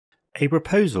A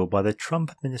proposal by the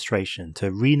Trump administration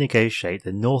to renegotiate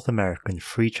the North American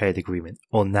Free Trade Agreement,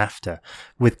 or NAFTA,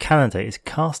 with Canada is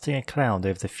casting a cloud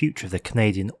over the future of the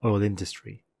Canadian oil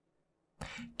industry.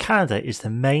 Canada is the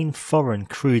main foreign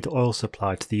crude oil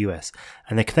supplier to the US,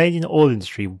 and the Canadian oil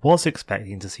industry was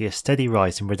expecting to see a steady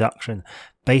rise in production,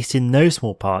 based in no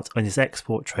small part on its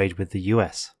export trade with the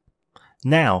US.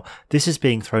 Now, this is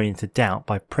being thrown into doubt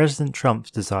by President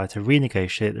Trump's desire to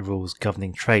renegotiate the rules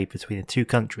governing trade between the two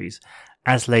countries,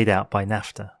 as laid out by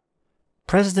NAFTA.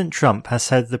 President Trump has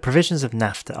said the provisions of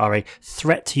NAFTA are a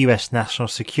threat to US national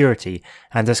security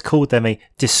and has called them a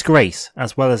disgrace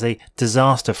as well as a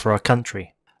disaster for our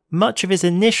country. Much of his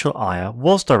initial ire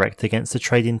was directed against the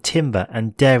trade in timber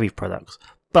and dairy products,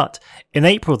 but in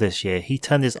April this year he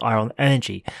turned his ire on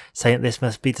energy, saying that this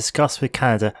must be discussed with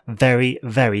Canada very,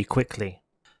 very quickly.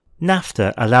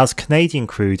 NAFTA allows Canadian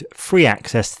crude free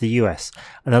access to the US,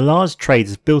 and a large trade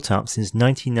has built up since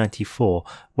 1994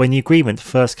 when the agreement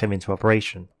first came into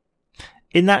operation.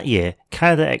 In that year,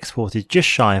 Canada exported just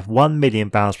shy of 1 million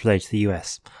barrels per day to the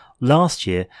US. Last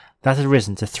year, that had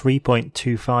risen to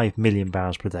 3.25 million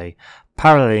barrels per day,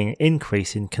 paralleling an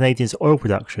increase in Canadians' oil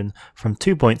production from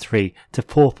 2.3 to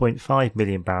 4.5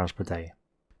 million barrels per day.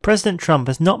 President Trump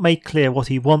has not made clear what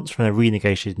he wants from a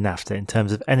renegotiated NAFTA in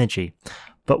terms of energy,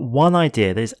 but one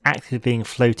idea that is actively being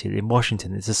floated in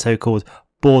Washington is the so-called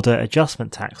border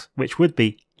adjustment tax, which would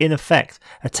be, in effect,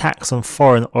 a tax on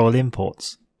foreign oil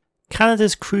imports.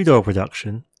 Canada's crude oil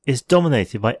production is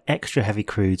dominated by extra heavy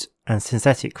crudes and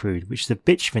synthetic crude, which is a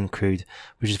bitumen crude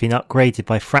which has been upgraded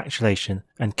by fractionation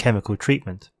and chemical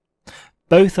treatment.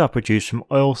 Both are produced from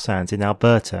oil sands in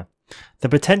Alberta. The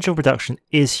potential production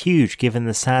is huge given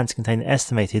the sands contain an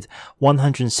estimated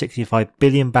 165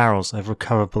 billion barrels of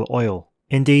recoverable oil.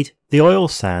 Indeed, the oil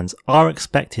sands are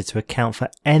expected to account for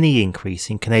any increase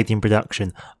in Canadian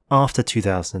production after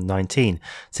 2019,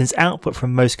 since output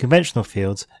from most conventional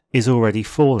fields is already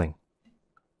falling.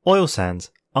 Oil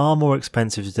sands are more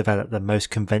expensive to develop than most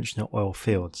conventional oil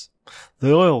fields.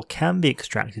 The oil can be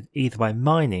extracted either by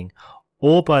mining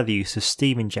or by the use of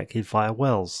steam injected via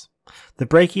wells. The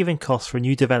break-even cost for a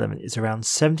new development is around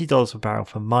 $70 per barrel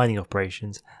for mining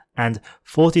operations and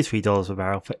 $43 per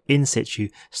barrel for in-situ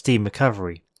steam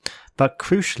recovery, but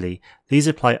crucially, these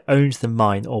apply only to the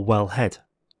mine or wellhead.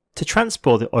 To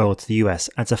transport the oil to the US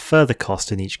adds a further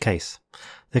cost in each case.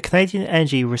 The Canadian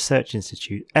Energy Research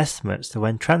Institute estimates that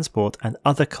when transport and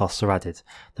other costs are added,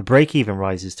 the break-even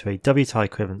rises to a WTI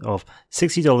equivalent of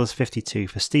 $60.52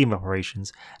 for steam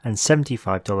operations and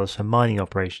 $75 for mining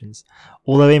operations,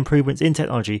 although improvements in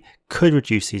technology could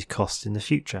reduce these costs in the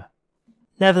future.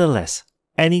 Nevertheless,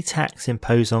 any tax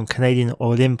imposed on Canadian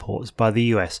oil imports by the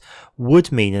US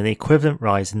would mean an equivalent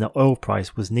rise in the oil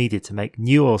price was needed to make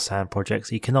new oil sand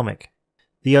projects economic.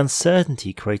 The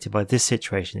uncertainty created by this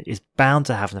situation is bound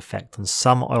to have an effect on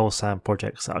some oil sand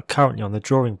projects that are currently on the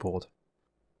drawing board.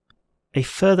 A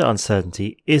further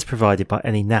uncertainty is provided by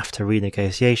any NAFTA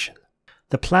renegotiation.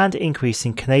 The planned increase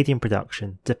in Canadian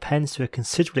production depends to a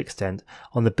considerable extent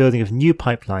on the building of new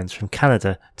pipelines from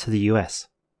Canada to the US.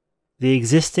 The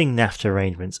existing NAFTA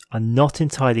arrangements are not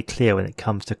entirely clear when it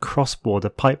comes to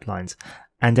cross-border pipelines,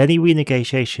 and any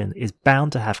renegotiation is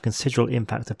bound to have considerable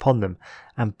impact upon them,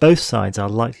 and both sides are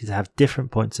likely to have different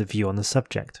points of view on the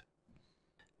subject.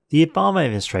 The Obama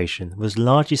administration was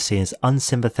largely seen as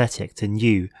unsympathetic to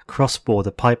new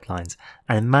cross-border pipelines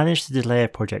and managed to delay a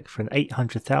project for an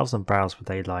 800,000 barrels per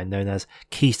day line known as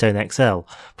Keystone XL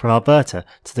from Alberta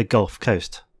to the Gulf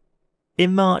Coast.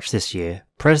 In March this year,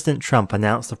 President Trump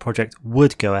announced the project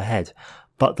would go ahead,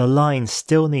 but the line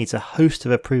still needs a host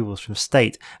of approvals from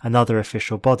state and other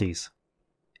official bodies.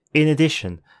 In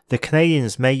addition, the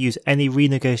Canadians may use any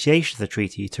renegotiation of the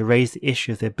treaty to raise the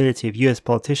issue of the ability of US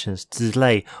politicians to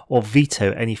delay or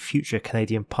veto any future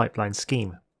Canadian pipeline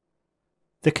scheme.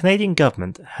 The Canadian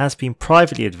government has been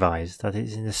privately advised that it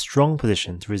is in a strong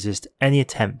position to resist any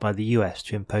attempt by the US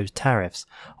to impose tariffs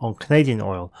on Canadian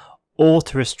oil or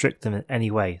to restrict them in any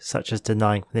way, such as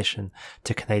denying permission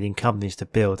to Canadian companies to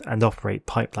build and operate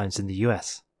pipelines in the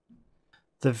US.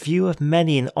 The view of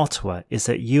many in Ottawa is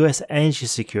that US energy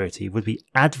security would be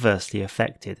adversely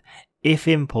affected if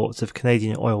imports of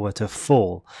Canadian oil were to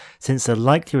fall, since the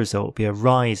likely result would be a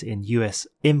rise in US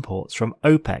imports from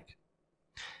OPEC.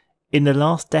 In the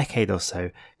last decade or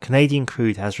so, Canadian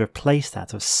crude has replaced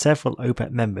that of several OPEC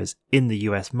members in the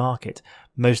US market,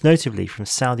 most notably from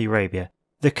Saudi Arabia.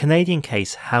 The Canadian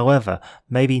case, however,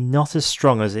 may be not as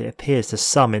strong as it appears to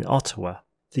some in Ottawa.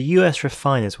 The US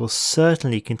refiners will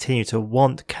certainly continue to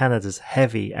want Canada's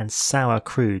heavy and sour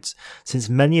crudes, since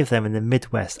many of them in the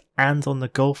Midwest and on the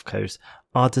Gulf Coast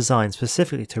are designed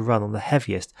specifically to run on the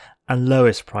heaviest and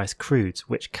lowest priced crudes,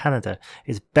 which Canada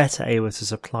is better able to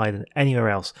supply than anywhere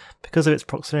else because of its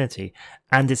proximity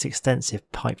and its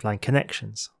extensive pipeline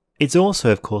connections. It's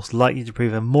also, of course, likely to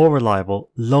prove a more reliable,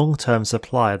 long-term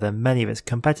supplier than many of its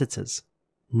competitors.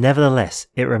 Nevertheless,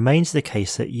 it remains the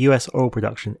case that US oil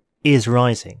production is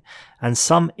rising, and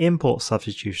some import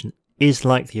substitution is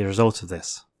likely as a result of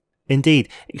this. Indeed,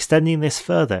 extending this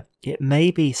further, it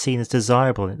may be seen as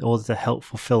desirable in order to help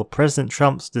fulfill President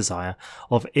Trump's desire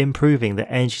of improving the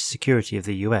energy security of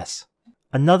the US.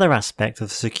 Another aspect of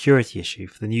the security issue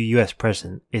for the new US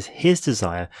president is his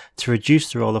desire to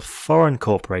reduce the role of foreign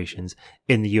corporations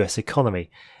in the US economy,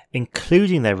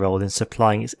 including their role in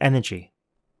supplying its energy.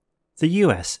 The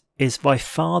US is by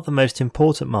far the most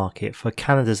important market for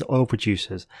Canada's oil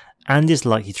producers and is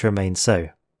likely to remain so.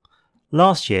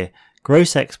 Last year,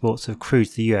 gross exports of crude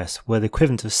to the US were the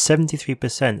equivalent of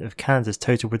 73% of Canada's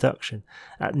total production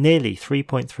at nearly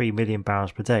 3.3 million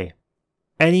barrels per day.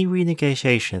 Any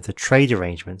renegotiation of the trade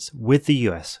arrangements with the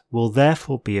US will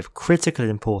therefore be of critical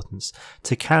importance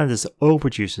to Canada's oil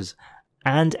producers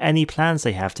and any plans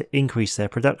they have to increase their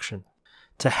production.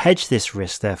 To hedge this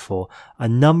risk, therefore, a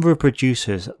number of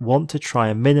producers want to try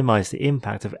and minimise the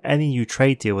impact of any new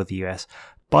trade deal with the US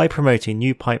by promoting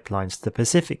new pipelines to the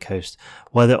Pacific coast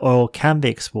where the oil can be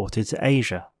exported to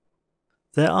Asia.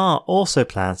 There are also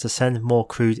plans to send more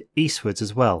crude eastwards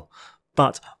as well,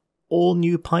 but all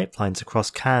new pipelines across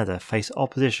Canada face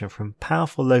opposition from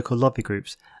powerful local lobby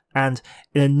groups and,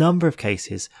 in a number of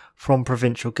cases, from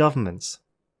provincial governments.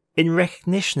 In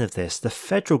recognition of this, the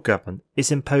federal government is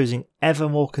imposing ever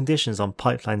more conditions on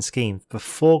pipeline schemes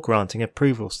before granting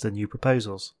approvals to new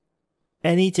proposals.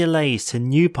 Any delays to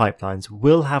new pipelines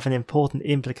will have an important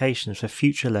implication for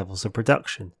future levels of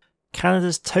production.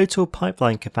 Canada's total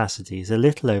pipeline capacity is a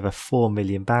little over 4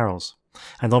 million barrels,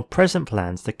 and on present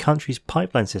plans the country's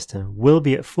pipeline system will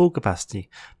be at full capacity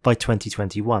by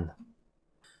 2021.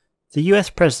 The US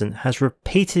president has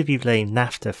repeatedly blamed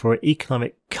NAFTA for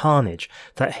economic carnage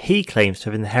that he claims to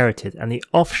have inherited and the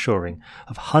offshoring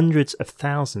of hundreds of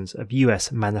thousands of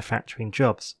US manufacturing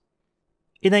jobs.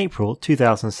 In April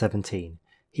 2017,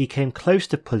 he came close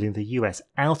to pulling the US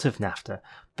out of NAFTA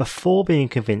before being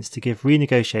convinced to give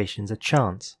renegotiations a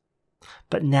chance.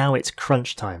 But now it's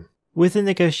crunch time. With the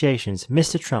negotiations,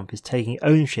 Mr. Trump is taking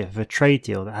ownership of a trade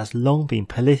deal that has long been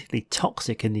politically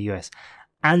toxic in the US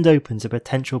and opens a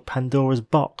potential Pandora's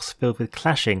box filled with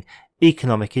clashing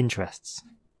economic interests.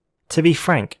 To be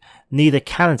frank, neither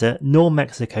Canada nor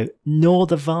Mexico nor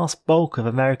the vast bulk of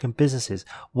American businesses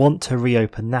want to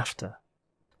reopen NAFTA.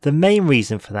 The main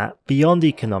reason for that, beyond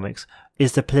economics,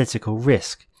 is the political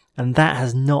risk, and that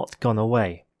has not gone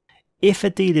away. If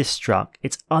a deal is struck,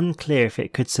 it's unclear if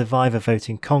it could survive a vote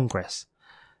in Congress.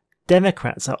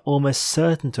 Democrats are almost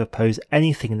certain to oppose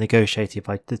anything negotiated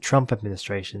by the Trump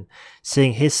administration,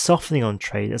 seeing his softening on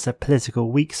trade as a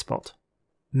political weak spot.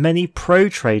 Many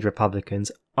pro-trade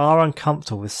Republicans are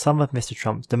uncomfortable with some of Mr.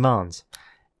 Trump's demands.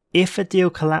 If a deal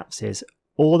collapses,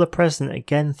 or the president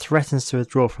again threatens to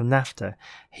withdraw from NAFTA,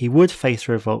 he would face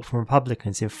a revolt from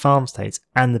Republicans in farm states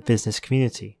and the business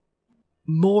community.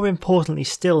 More importantly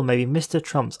still may be Mr.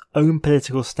 Trump's own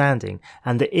political standing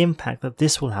and the impact that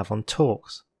this will have on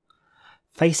talks.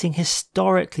 Facing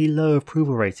historically low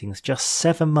approval ratings just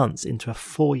 7 months into a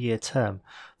 4-year term,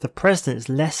 the president is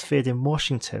less feared in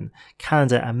Washington,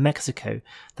 Canada and Mexico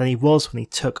than he was when he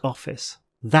took office.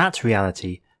 That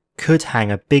reality could hang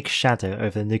a big shadow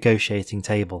over the negotiating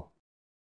table.